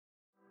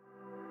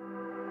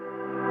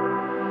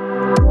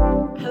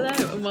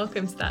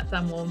welcome to That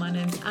Damn Wall. My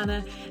name's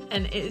Anna,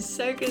 and it is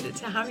so good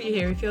to have you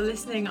here. If you're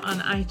listening on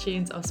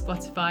iTunes or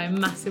Spotify, a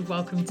massive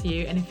welcome to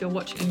you. And if you're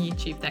watching on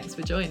YouTube, thanks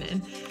for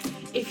joining.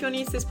 If you're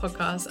new to this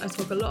podcast, I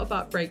talk a lot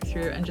about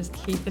breakthrough and just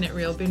keeping it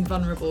real, being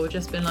vulnerable,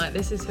 just being like,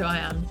 this is who I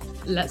am.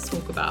 Let's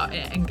talk about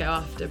it and go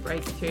after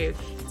breakthrough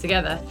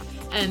together.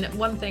 And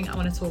one thing I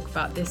want to talk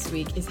about this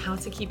week is how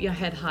to keep your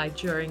head high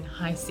during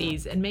high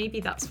seas. And maybe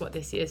that's what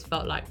this year's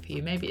felt like for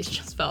you. Maybe it's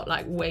just felt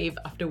like wave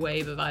after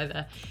wave of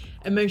either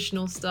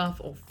emotional stuff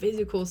or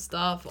physical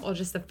stuff, or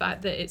just the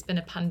fact that it's been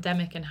a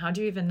pandemic and how do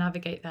you even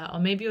navigate that? Or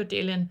maybe you're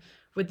dealing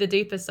with the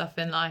deeper stuff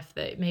in life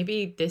that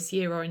maybe this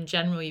year or in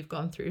general you've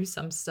gone through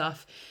some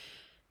stuff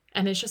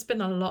and it's just been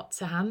a lot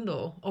to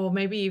handle. Or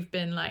maybe you've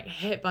been like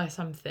hit by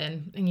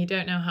something and you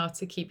don't know how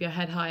to keep your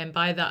head high. And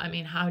by that, I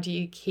mean, how do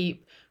you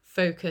keep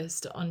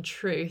focused on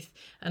truth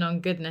and on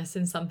goodness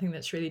in something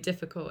that's really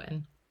difficult?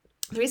 And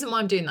the reason why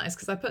I'm doing that is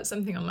because I put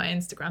something on my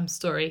Instagram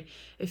story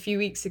a few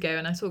weeks ago,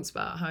 and I talked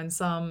about how in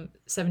Psalm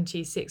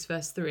 76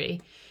 verse 3,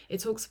 it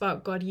talks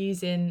about God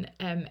using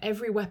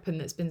every weapon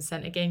that's been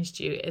sent against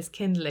you as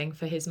kindling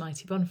for his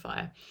mighty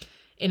bonfire.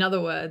 In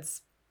other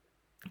words,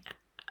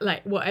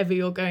 like whatever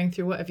you're going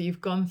through, whatever you've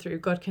gone through,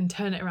 God can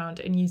turn it around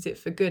and use it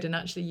for good, and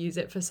actually use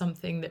it for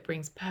something that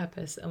brings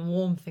purpose and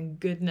warmth and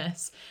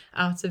goodness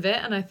out of it.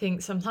 And I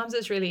think sometimes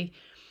it's really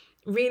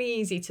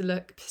easy to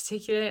look,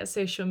 particularly at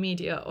social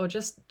media or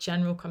just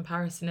general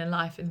comparison in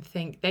life, and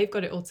think they've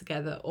got it all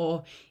together,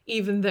 or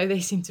even though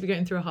they seem to be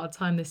going through a hard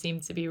time, they seem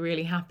to be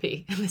really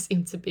happy and they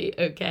seem to be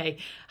okay.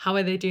 How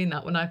are they doing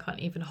that when I can't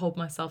even hold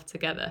myself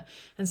together?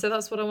 And so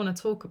that's what I want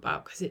to talk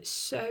about, because it's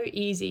so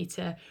easy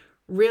to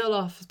reel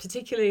off,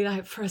 particularly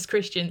like for us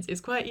Christians,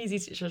 it's quite easy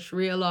to just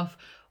reel off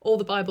all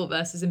the Bible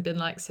verses and been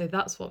like, so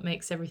that's what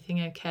makes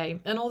everything okay.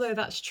 And although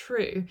that's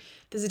true,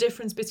 there's a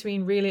difference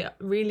between really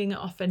reeling it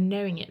off and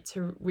knowing it,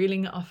 to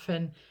reeling it off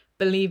and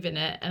believing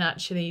it, and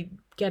actually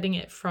getting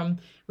it from,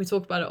 we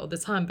talk about it all the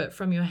time, but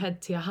from your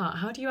head to your heart.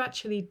 How do you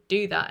actually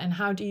do that? And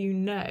how do you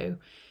know?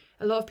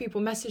 A lot of people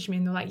message me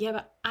and they're like, yeah,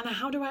 but Anna,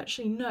 how do I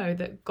actually know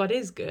that God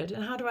is good?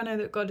 And how do I know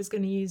that God is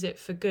going to use it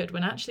for good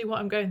when actually what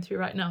I'm going through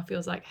right now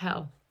feels like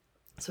hell?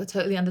 So I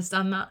totally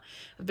understand that.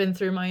 I've been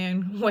through my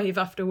own wave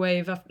after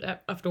wave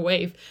after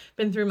wave,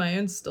 been through my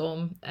own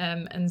storm.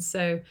 And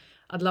so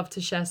I'd love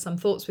to share some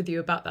thoughts with you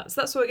about that. So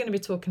that's what we're going to be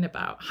talking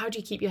about. How do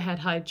you keep your head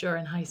high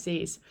during high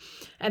seas?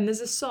 And there's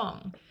a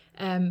song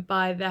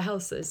by the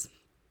Helsers,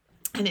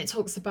 and it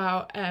talks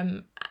about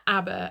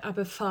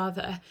Abba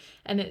Father.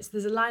 And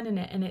there's a line in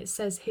it and it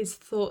says, his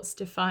thoughts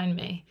define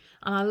me.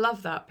 And I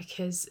love that,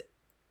 because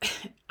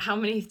how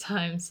many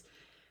times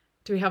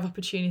do we have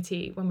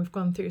opportunity when we've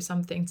gone through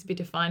something to be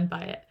defined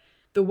by it?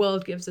 The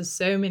world gives us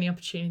so many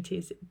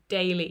opportunities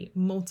daily,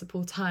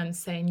 multiple times,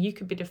 saying you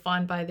could be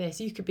defined by this,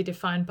 you could be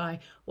defined by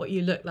what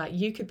you look like,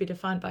 you could be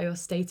defined by your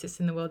status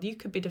in the world, you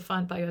could be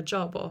defined by your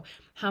job, or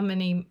how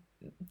many,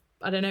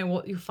 I don't know,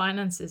 what your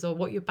finances or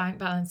what your bank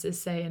balance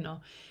is saying,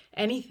 or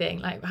anything,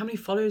 like how many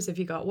followers have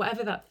you got,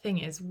 whatever that thing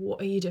is, what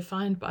are you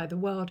defined by? The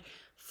world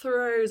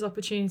throws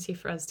opportunity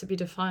for us to be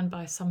defined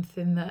by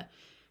something that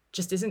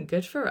just isn't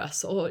good for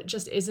us, or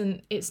just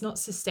isn't, it's not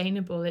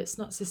sustainable. It's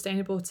not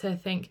sustainable to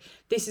think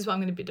this is what I'm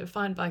going to be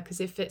defined by, because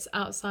if it's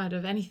outside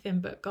of anything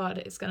but God,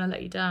 it's going to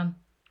let you down.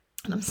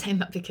 And I'm saying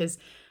that because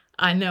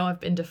I know I've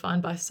been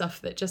defined by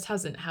stuff that just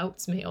hasn't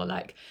helped me, or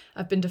like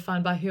I've been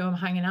defined by who I'm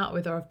hanging out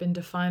with, or I've been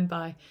defined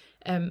by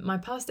my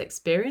past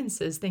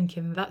experiences,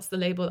 thinking that's the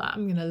label that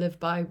I'm going to live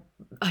by.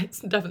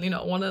 It's definitely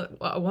not what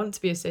I want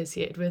to be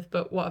associated with,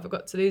 but what have I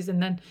got to lose?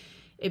 And then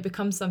it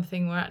becomes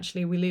something where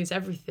actually we lose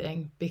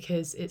everything,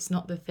 because it's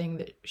not the thing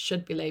that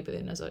should be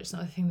labeling us, or it's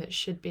not the thing that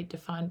should be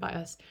defined by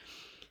us.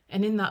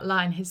 And in that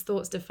line, his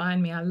thoughts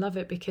define me, I love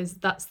it, because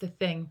that's the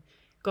thing.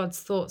 God's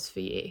thoughts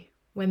for you,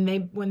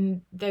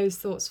 when those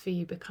thoughts for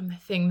you become the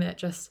thing that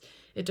just,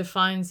 it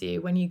defines you,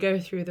 when you go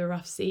through the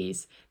rough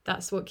seas,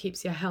 that's what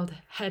keeps your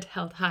head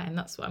held high. And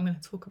that's what I'm going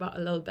to talk about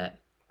a little bit.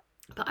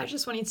 But I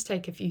just want you to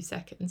take a few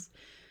seconds.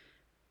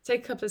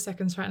 Take a couple of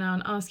seconds right now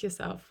and ask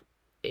yourself,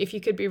 if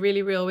you could be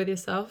really real with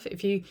yourself,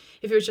 if it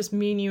was just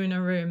me and you in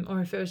a room,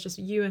 or if it was just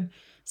you and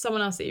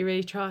someone else that you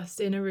really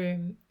trust in a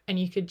room, and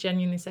you could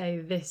genuinely say,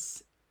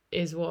 this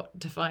is what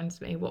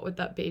defines me, what would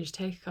that be? Just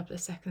take a couple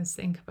of seconds,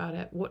 think about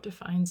it. What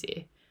defines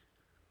you?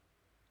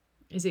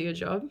 Is it your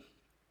job?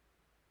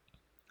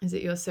 Is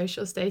it your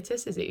social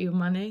status? Is it your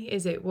money?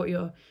 Is it what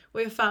your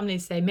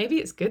families say? Maybe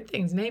it's good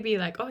things. Maybe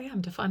like, oh yeah, I'm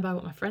defined by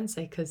what my friends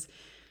say, because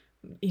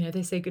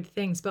they say good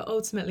things. But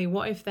ultimately,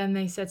 what if then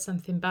they said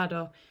something bad?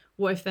 Or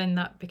what if then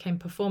that became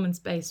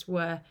performance-based,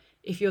 where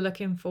if you're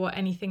looking for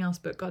anything else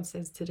but God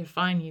says to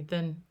define you,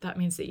 then that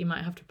means that you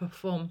might have to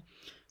perform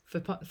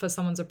for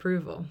someone's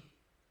approval.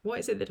 What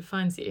is it that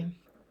defines you?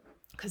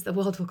 Because the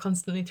world will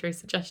constantly throw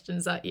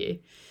suggestions at you.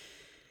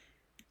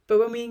 But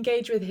when we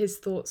engage with his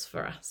thoughts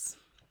for us,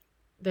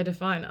 they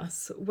define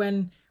us.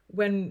 When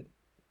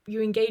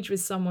you engage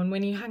with someone,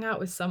 when you hang out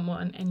with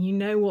someone and you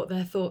know what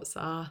their thoughts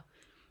are,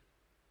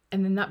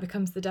 and then that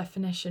becomes the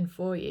definition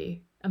for you,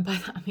 and by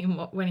that I mean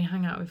when you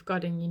hang out with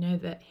God and you know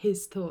that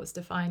his thoughts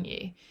define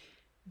you,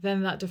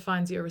 then that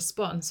defines your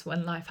response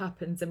when life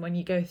happens. And when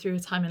you go through a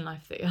time in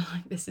life that you're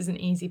like, this isn't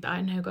easy, but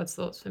I know God's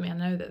thoughts for me, I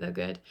know that they're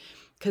good.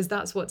 Because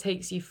that's what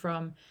takes you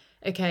from,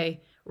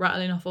 okay,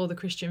 rattling off all the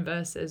Christian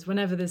verses,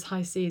 whenever there's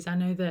high seas, I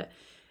know that,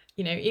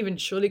 even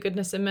surely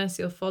goodness and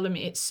mercy will follow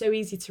me. It's so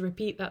easy to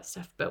repeat that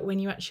stuff. But when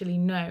you actually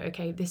know,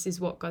 okay, this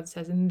is what God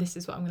says and this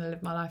is what I'm going to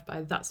live my life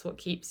by, that's what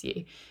keeps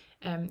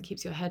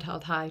keeps your head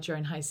held high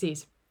during high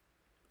seas.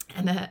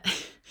 And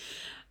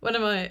one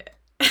of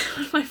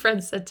my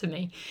friends said to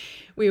me,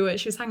 she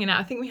was hanging out,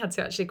 I think we had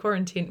to actually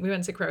quarantine. We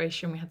went to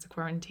Croatia and we had to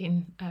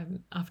quarantine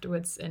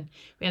afterwards, and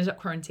we ended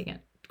up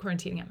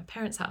quarantining at my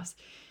parents' house.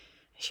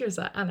 She was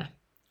like, Anna,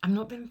 I'm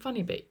not being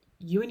funny, but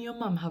you and your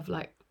mum have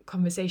like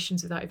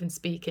conversations without even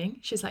speaking.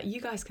 She's like, you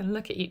guys can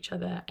look at each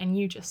other and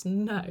you just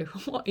know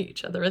what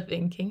each other are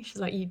thinking. She's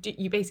like,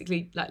 you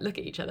basically like look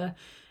at each other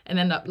and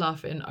end up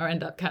laughing or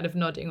end up kind of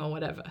nodding or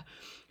whatever.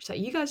 She's like,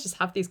 you guys just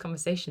have these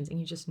conversations and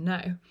you just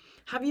know.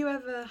 Have you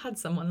ever had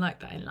someone like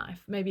that in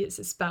life? Maybe it's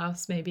a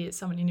spouse, maybe it's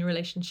someone in your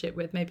relationship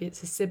with, maybe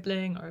it's a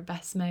sibling or a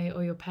best mate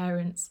or your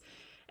parents,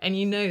 and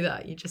you know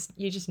that you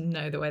just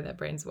know the way their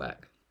brains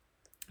work.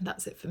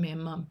 That's it for me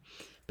and mum,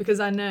 because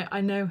I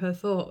know her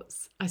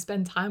thoughts. I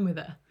spend time with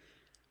her.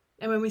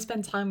 And when we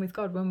spend time with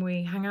God, when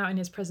we hang out in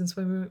his presence,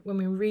 when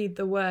we read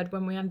the word,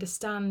 when we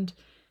understand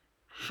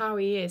how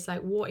he is, like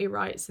what he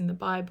writes in the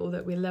Bible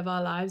that we live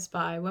our lives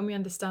by, when we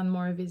understand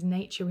more of his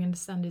nature, we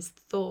understand his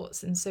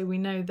thoughts. And so we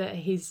know that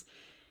he's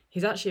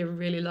actually a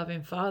really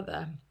loving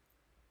father.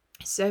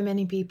 So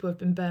many people have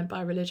been burnt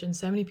by religion.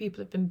 So many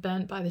people have been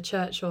burnt by the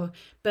church or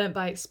burnt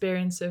by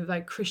experience of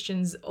like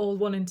Christians all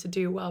wanting to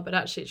do well, but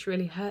actually it's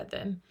really hurt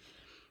them.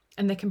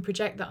 And they can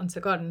project that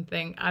onto God and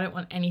think, I don't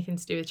want anything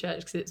to do with church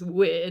because it's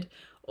weird,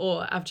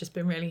 or I've just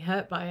been really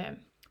hurt by it.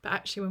 But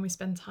actually, when we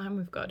spend time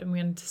with God and we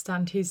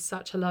understand he's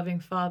such a loving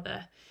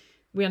father,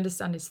 we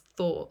understand his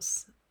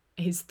thoughts.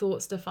 His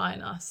thoughts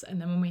define us. And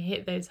then when we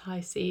hit those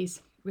high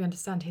seas, we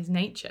understand his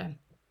nature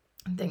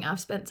and think, I've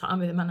spent time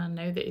with him and I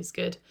know that he's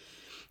good.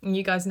 And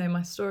you guys know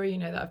my story, you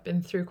know that I've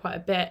been through quite a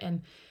bit.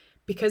 And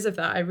because of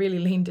that, I really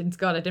leaned into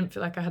God. I didn't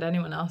feel like I had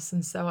anyone else.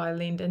 And so I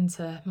leaned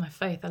into my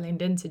faith. I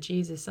leaned into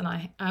Jesus. And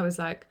I was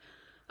like,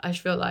 I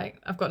feel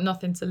like I've got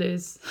nothing to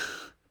lose.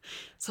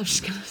 So I'm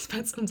just going to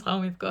spend some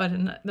time with God.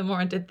 And the more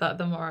I did that,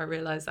 the more I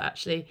realized that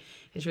actually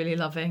he's really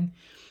loving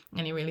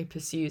and he really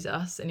pursues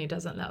us and he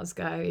doesn't let us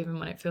go. Even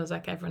when it feels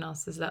like everyone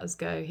else has let us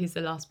go, he's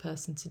the last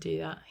person to do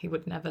that. He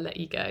would never let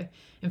you go.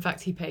 In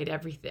fact, he paid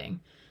everything.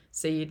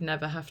 So you'd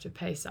never have to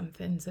pay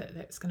something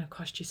that's going to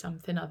cost you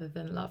something other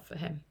than love for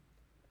him.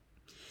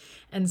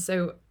 And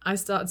so I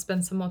started to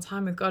spend some more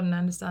time with God and I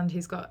understand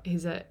he's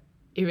a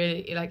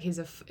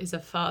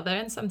father.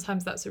 And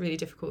sometimes that's a really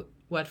difficult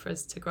word for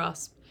us to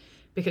grasp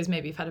because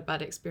maybe you've had a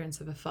bad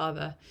experience of a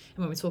father. And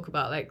when we talk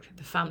about like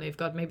the family of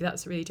God, maybe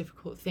that's a really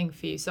difficult thing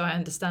for you. So I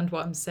understand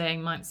what I'm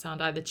saying might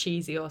sound either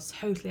cheesy or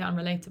totally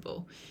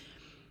unrelatable.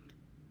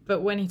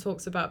 But when he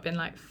talks about being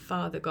like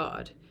Father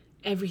God,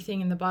 everything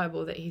in the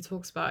Bible that he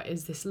talks about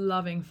is this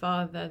loving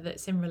father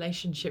that's in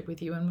relationship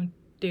with you and would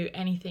do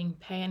anything,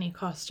 pay any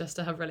cost just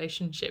to have a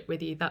relationship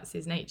with you. That's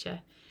his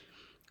nature.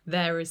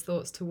 There are his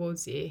thoughts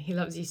towards you. He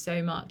loves you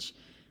so much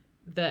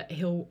that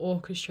he'll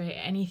orchestrate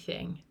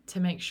anything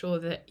to make sure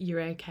that you're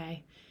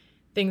okay.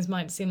 Things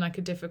might seem like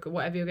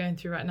whatever you're going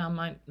through right now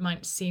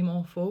might seem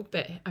awful,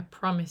 but I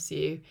promise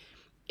you,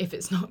 if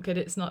it's not good,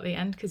 it's not the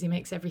end, because he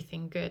makes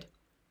everything good.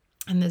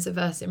 And there's a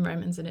verse in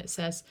Romans and it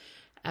says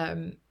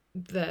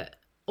that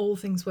all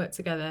things work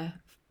together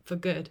for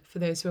good for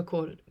those who are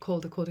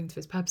called according to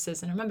his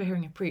purposes. And I remember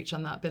hearing a preach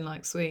on that, been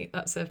like, sweet,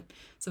 it's a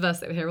verse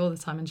that we hear all the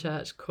time in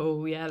church.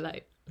 Cool, yeah,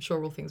 like I'm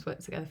sure all things work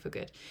together for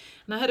good.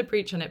 And I heard a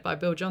preach on it by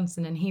Bill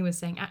Johnson, and he was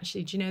saying,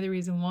 actually, do you know the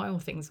reason why all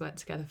things work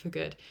together for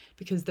good?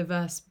 Because the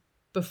verse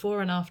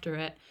before and after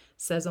it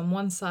says on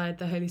one side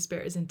the Holy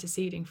Spirit is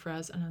interceding for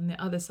us, and on the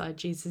other side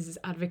Jesus is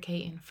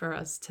advocating for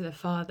us to the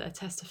Father,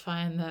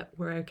 testifying that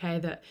we're okay,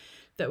 that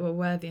we're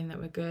worthy and that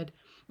we're good.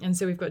 And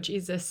so we've got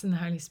Jesus and the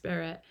Holy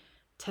Spirit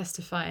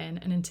testifying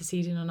and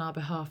interceding on our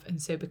behalf.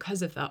 And so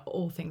because of that,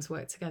 all things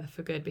work together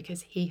for good,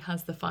 because he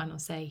has the final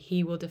say.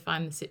 He will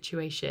define the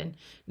situation,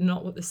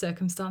 not what the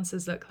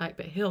circumstances look like,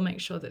 but he'll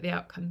make sure that the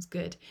outcome's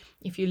good.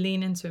 If you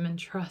lean into him and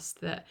trust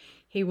that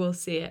he will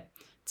see it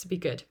to be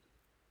good.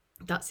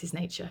 That's his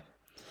nature.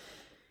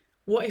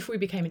 What if we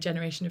became a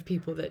generation of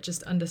people that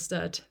just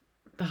understood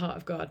the heart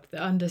of God,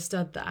 that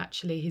understood that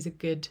actually he's a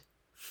good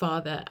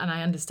Father? And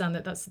I understand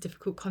that that's a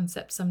difficult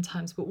concept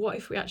sometimes, but what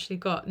if we actually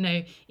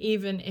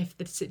even if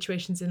the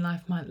situations in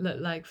life might look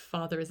like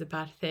Father is a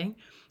bad thing,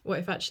 what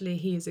if actually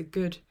he is a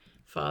good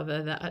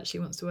Father that actually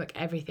wants to work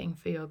everything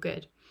for your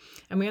good?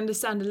 And we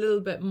understand a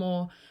little bit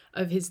more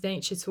of his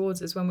nature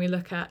towards us when we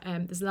look at,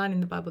 there's a line in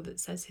the Bible that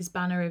says, his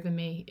banner over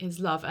me is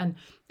love. And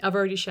I've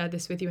already shared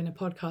this with you in a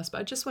podcast, but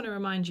I just want to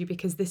remind you,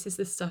 because this is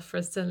the stuff for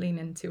us to lean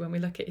into when we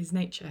look at his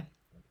nature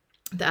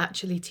that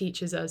actually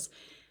teaches us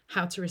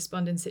how to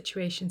respond in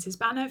situations. His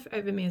banner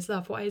over me is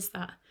love. What is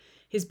that?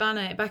 His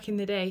banner, back in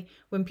the day,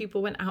 when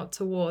people went out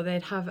to war,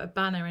 they'd have a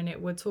banner and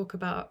it would talk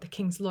about the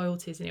king's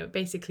loyalties. And it would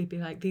basically be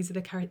like, these are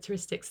the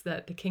characteristics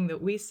that the king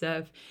that we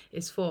serve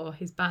is for,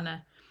 his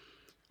banner.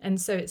 And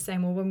so it's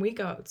saying, well, when we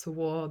go out to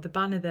war, the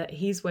banner that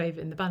he's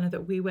waving, the banner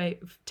that we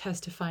wave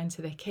testifying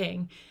to the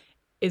king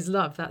is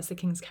love. That's the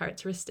king's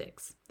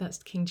characteristics.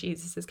 That's King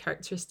Jesus's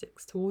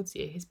characteristics towards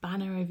you. His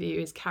banner over you,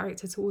 his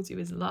character towards you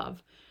is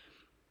love.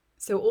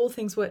 So all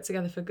things work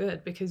together for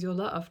good because you're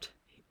loved.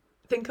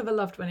 Think of a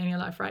loved one in your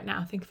life right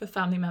now. Think of a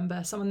family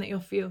member, someone that you'll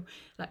feel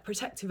like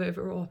protective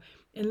over or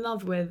in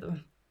love with,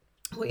 or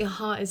what your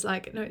heart is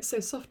like. No, it's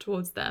so soft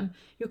towards them.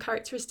 Your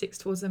characteristics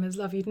towards them is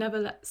love. You'd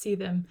never see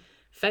them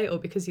fail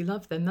because you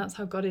love them. That's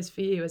how God is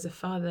for you as a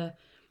father,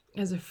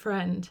 as a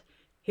friend.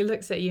 He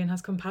looks at you and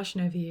has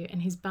compassion over you,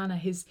 and his banner,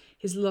 his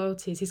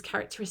loyalties, his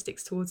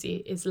characteristics towards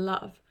you is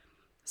love.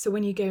 So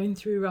when you're going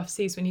through rough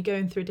seas, when you're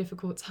going through a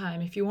difficult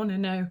time, if you want to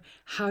know,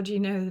 how do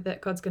you know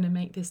that God's going to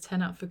make this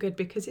turn out for good?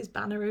 Because his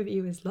banner over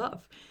you is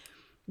love.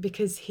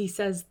 Because he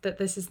says that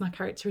this is my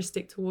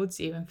characteristic towards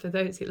you, and for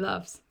those he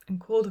loves and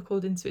called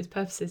according to his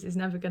purposes is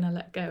never going to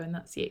let go, and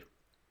that's you.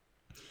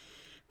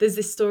 There's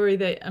this story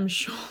that I'm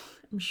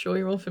sure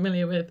you're all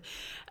familiar with,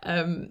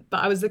 but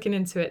I was looking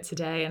into it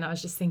today and I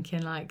was just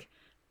thinking, like,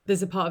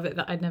 there's a part of it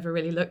that I'd never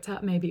really looked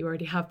at. Maybe you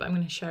already have, but I'm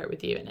going to share it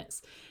with you.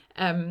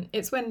 And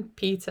it's when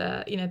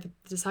Peter, the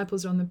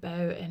disciples are on the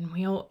boat, and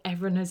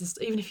everyone knows this.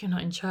 Even if you're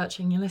not in church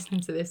and you're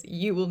listening to this,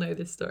 you will know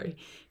this story.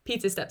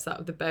 Peter steps out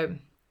of the boat.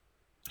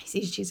 He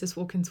sees Jesus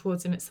walking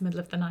towards him. It's the middle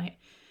of the night,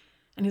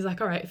 and he's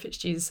like, all right, if it's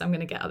Jesus, I'm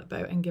going to get out of the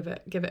boat and give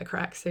it a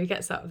crack. So he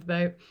gets out of the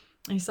boat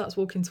and he starts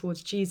walking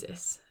towards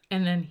Jesus,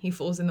 and then he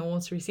falls in the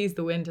water. He sees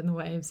the wind and the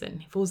waves,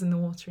 and he falls in the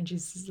water, and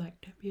Jesus is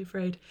like, don't be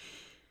afraid.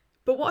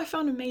 But what I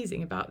found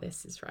amazing about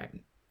this is,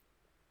 right,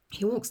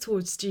 he walks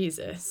towards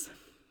Jesus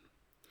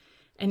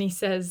and he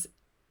says,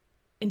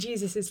 and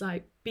Jesus is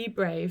like, be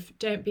brave,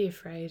 don't be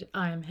afraid,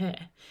 I am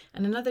here.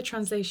 And another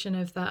translation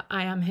of that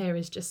I am here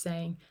is just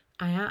saying,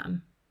 I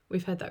am.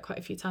 We've heard that quite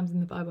a few times in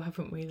the Bible,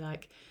 haven't we?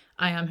 Like,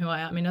 I am who I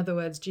am. In other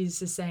words,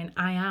 Jesus is saying,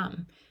 I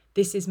am.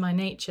 This is my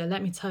nature.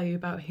 Let me tell you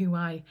about who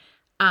I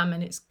am,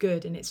 and it's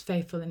good and it's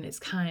faithful and it's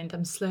kind.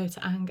 I'm slow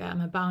to anger. I'm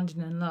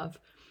abounding in love.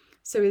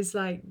 So it's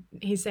like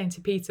he's saying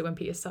to Peter when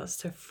Peter starts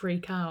to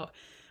freak out,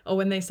 or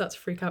when they start to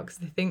freak out because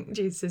they think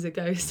Jesus is a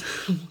ghost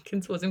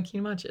walking towards him. Can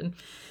you imagine?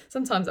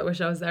 Sometimes I wish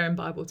I was there in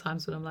Bible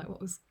times when I'm like, what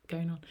was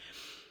going on?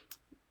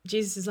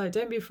 Jesus is like,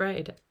 don't be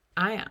afraid.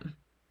 I am.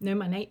 Know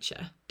my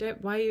nature.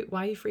 Why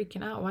are you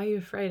freaking out? Why are you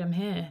afraid? I'm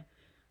here.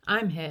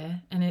 I'm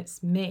here, and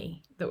it's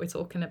me that we're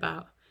talking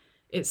about.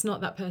 It's not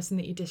that person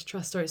that you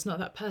distrust, or it's not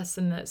that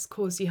person that's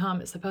caused you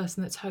harm. It's the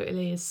person that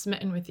totally is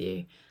smitten with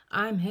you.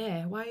 I'm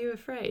here. Why are you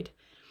afraid?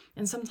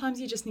 And sometimes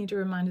you just need a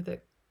reminder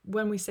that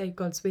when we say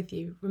God's with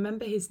you,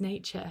 remember his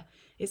nature.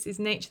 It's his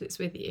nature that's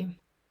with you.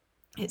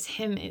 It's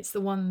him. It's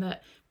the one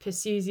that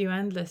pursues you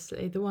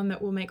endlessly, the one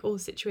that will make all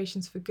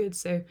situations for good.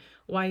 So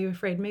why are you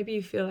afraid? Maybe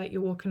you feel like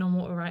you're walking on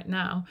water right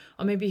now,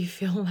 or maybe you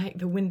feel like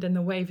the wind and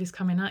the wave is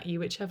coming at you,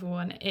 whichever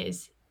one it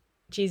is.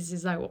 Jesus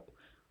is like,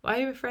 why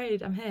are you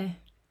afraid? I'm here.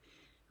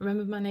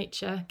 Remember my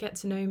nature. Get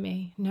to know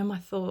me. Know my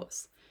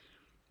thoughts.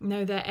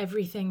 Know that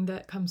everything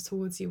that comes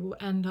towards you will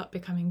end up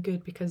becoming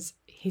good because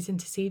he's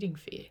interceding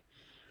for you.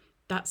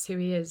 That's who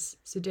he is.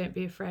 So don't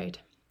be afraid.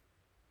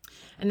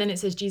 And then it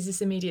says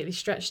Jesus immediately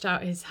stretched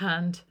out his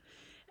hand,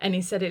 and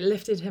he said it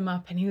lifted him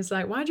up, and he was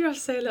like, why do you have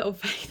so little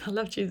faith? I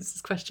love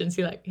Jesus' questions.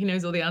 He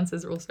knows all the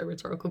answers are also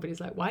rhetorical, but he's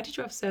like, why did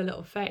you have so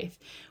little faith?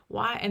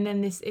 Why? And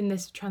then in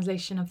this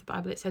translation of the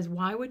Bible, it says,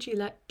 why would you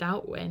let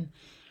doubt win?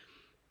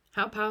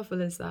 How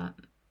powerful is that?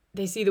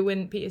 They see the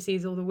wind. Peter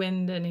sees all the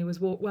wind, and he was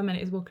one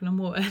minute he's walking on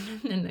water,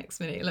 and then the next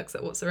minute he looks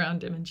at what's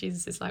around him, and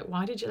Jesus is like,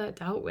 why did you let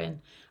doubt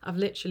win? I've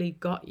literally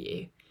got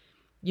you.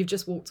 You've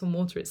just walked on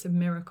water. It's a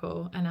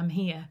miracle, and I'm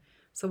here.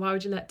 So why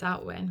would you let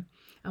doubt win?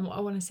 And what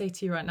I want to say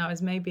to you right now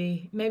is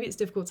maybe it's a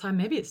difficult time.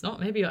 Maybe it's not.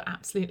 Maybe you're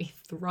absolutely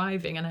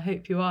thriving, and I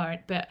hope you are.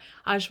 But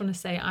I just want to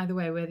say either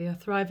way, whether you're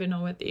thriving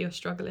or whether you're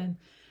struggling,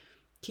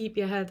 keep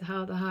your head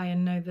held high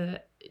and know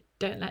that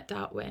don't let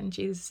doubt win.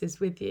 Jesus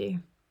is with you.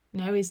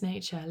 Know his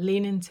nature.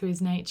 Lean into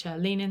his nature.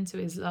 Lean into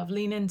his love.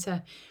 Lean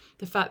into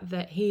the fact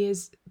that he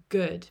is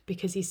good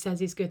because he says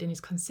he's good, and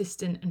he's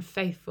consistent and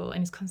faithful,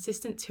 and he's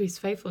consistent to his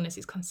faithfulness.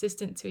 He's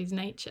consistent to his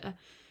nature.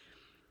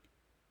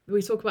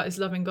 We talk about this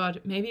loving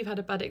God. Maybe you've had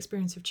a bad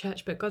experience of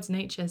church, but God's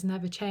nature has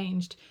never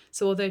changed.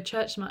 So although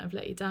church might have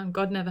let you down,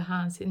 God never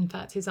has. In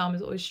fact, his arm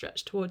is always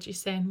stretched towards you,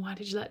 saying, why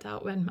did you let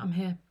doubt win? I'm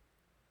here.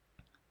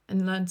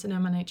 And learn to know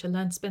my nature.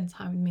 Learn to spend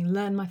time with me.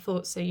 Learn my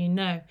thoughts so you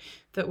know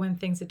that when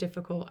things are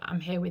difficult,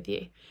 I'm here with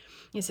you.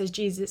 It says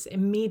Jesus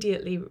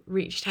immediately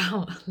reached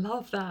out. I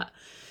love that.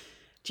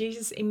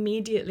 Jesus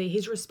immediately,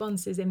 his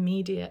response is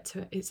immediate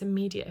to its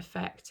immediate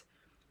effect.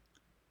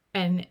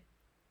 And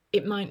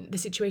the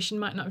situation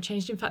might not have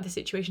changed. In fact, the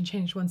situation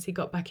changed once he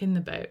got back in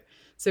the boat.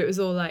 So it was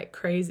all like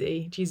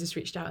crazy. Jesus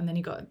reached out and then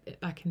he got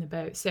back in the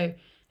boat. So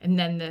And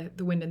then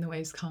the wind and the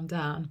waves calmed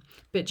down.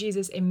 But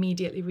Jesus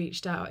immediately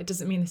reached out. It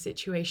doesn't mean the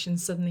situation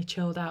suddenly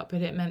chilled out,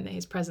 but it meant that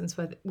his presence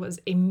was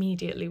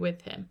immediately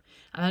with him.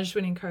 And I just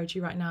want to encourage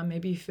you right now,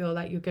 maybe you feel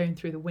like you're going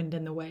through the wind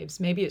and the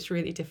waves. Maybe it's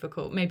really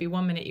difficult. Maybe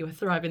one minute you were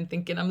thriving,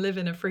 thinking, I'm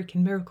living a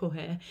freaking miracle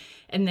here.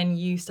 And then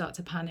you start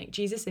to panic.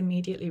 Jesus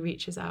immediately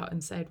reaches out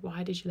and said,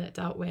 why did you let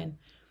doubt win?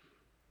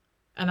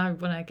 And I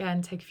want to,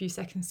 again, take a few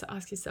seconds to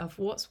ask yourself,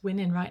 what's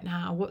winning right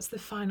now? What's the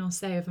final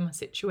say over my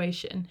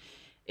situation?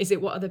 Is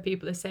it what other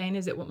people are saying?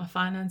 Is it what my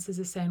finances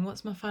are saying?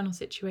 What's my final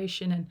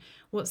situation? And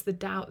what's the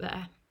doubt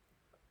there?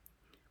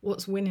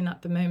 What's winning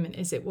at the moment?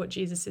 Is it what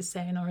Jesus is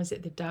saying, or is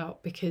it the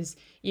doubt? Because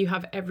you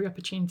have every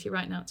opportunity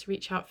right now to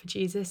reach out for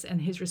Jesus,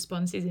 and his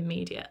response is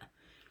immediate.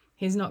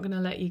 He's not going to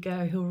let you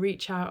go. He'll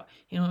reach out.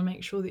 He'll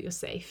make sure that you're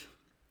safe.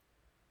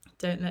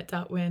 Don't let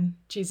doubt win.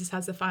 Jesus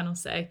has the final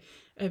say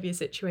over your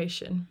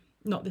situation,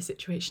 not the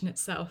situation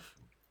itself.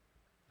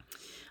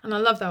 And I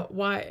love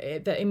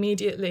that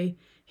immediately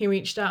he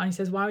reached out and he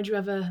says, why would you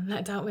ever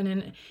let doubt win?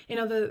 And in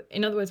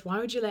other words, why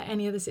would you let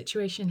any other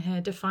situation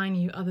here define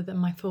you other than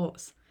my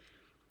thoughts?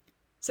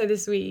 So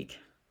this week,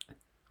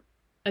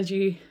 as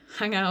you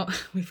hang out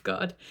with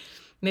God,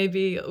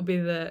 maybe it'll be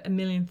the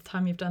 1,000,000th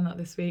time you've done that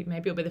this week.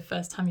 Maybe it'll be the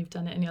first time you've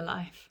done it in your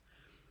life.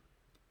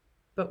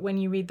 But when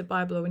you read the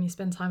Bible or when you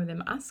spend time with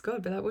him, ask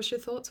God, be like, what's your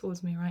thought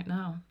towards me right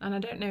now? And I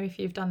don't know if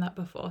you've done that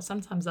before.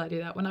 Sometimes I do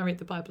that. When I read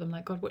the Bible, I'm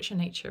like, God, what's your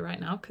nature right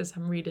now? Because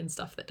I'm reading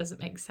stuff that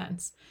doesn't make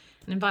sense.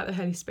 And invite the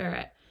Holy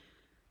Spirit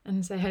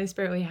and say, Holy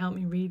Spirit, will you help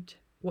me read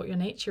what your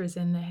nature is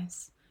in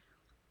this?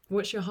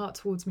 What's your heart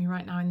towards me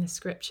right now in this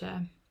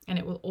scripture? And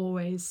it will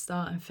always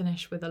start and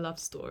finish with a love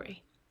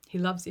story. He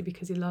loves you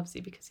because he loves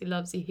you, because he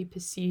loves you. He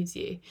pursues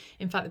you.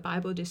 In fact, the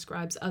Bible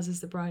describes us as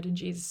the bride and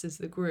Jesus as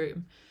the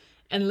groom.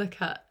 And look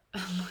at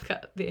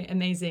the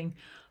amazing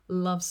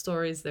love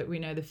stories that we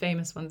know, the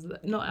famous ones.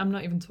 I'm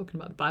not even talking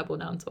about the Bible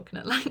now. I'm talking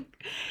about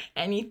like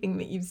anything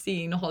that you've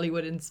seen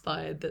Hollywood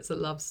inspired that's a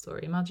love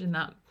story. Imagine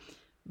that.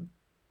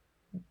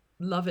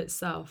 Love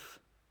itself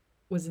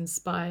was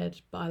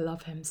inspired by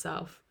love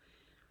himself.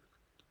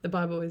 The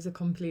Bible is a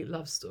complete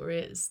love story.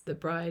 It's the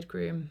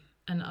bridegroom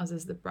and us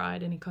as the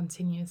bride, and he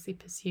continuously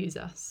pursues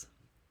us.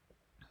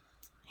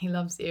 He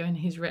loves you, and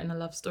he's written a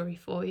love story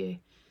for you,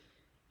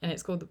 and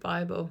it's called the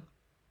Bible.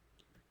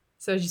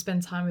 So as you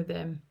spend time with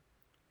him,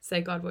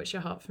 say, God, what's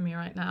your heart for me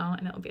right now?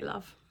 And it'll be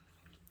love.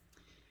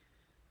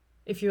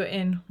 If you're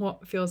in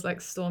what feels like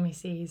stormy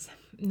seas,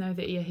 know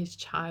that you're his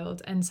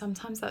child. And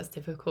sometimes that's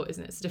difficult,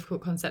 isn't it? It's a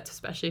difficult concept,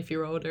 especially if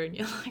you're older and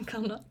you're like,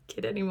 I'm not a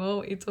kid anymore.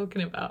 What are you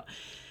talking about?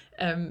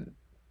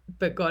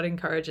 But God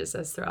encourages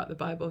us throughout the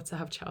Bible to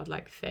have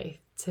childlike faith.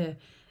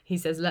 He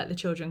says, let the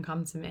children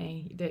come to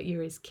me, that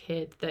you're his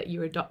kid, that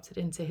you're adopted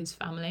into his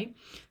family.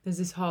 There's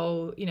this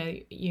whole,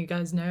 you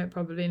guys know it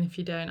probably, and if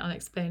you don't, I'll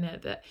explain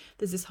it, that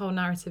there's this whole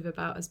narrative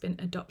about us being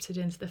adopted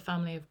into the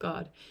family of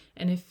God.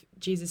 And if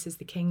Jesus is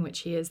the king, which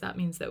he is, that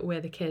means that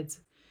we're the kids.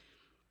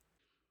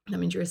 That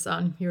means you're a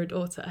son, you're a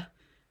daughter.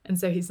 And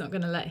so he's not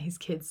going to let his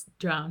kids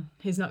drown.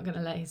 He's not going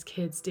to let his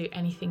kids do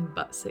anything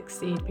but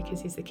succeed, because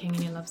he's the king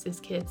and he loves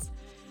his kids.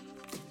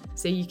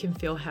 So you can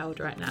feel held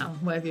right now,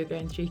 whatever you're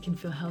going through, you can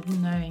feel held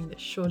knowing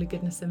that surely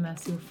goodness and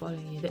mercy will follow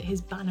you, that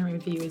his banner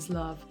over you is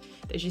love,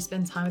 that as you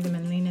spend time with him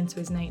and lean into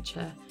his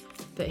nature,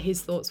 that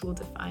his thoughts will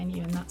define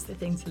you, and that's the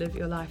thing to live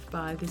your life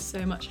by. There's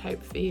so much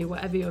hope for you,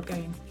 whatever you're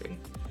going through.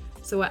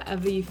 So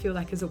whatever you feel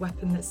like is a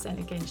weapon that's sent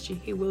against you,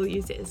 he will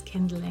use it as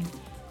kindling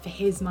for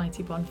his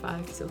mighty bonfire,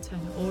 because he'll turn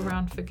it all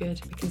around for good,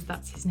 because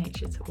that's his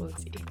nature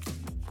towards you.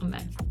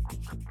 Amen.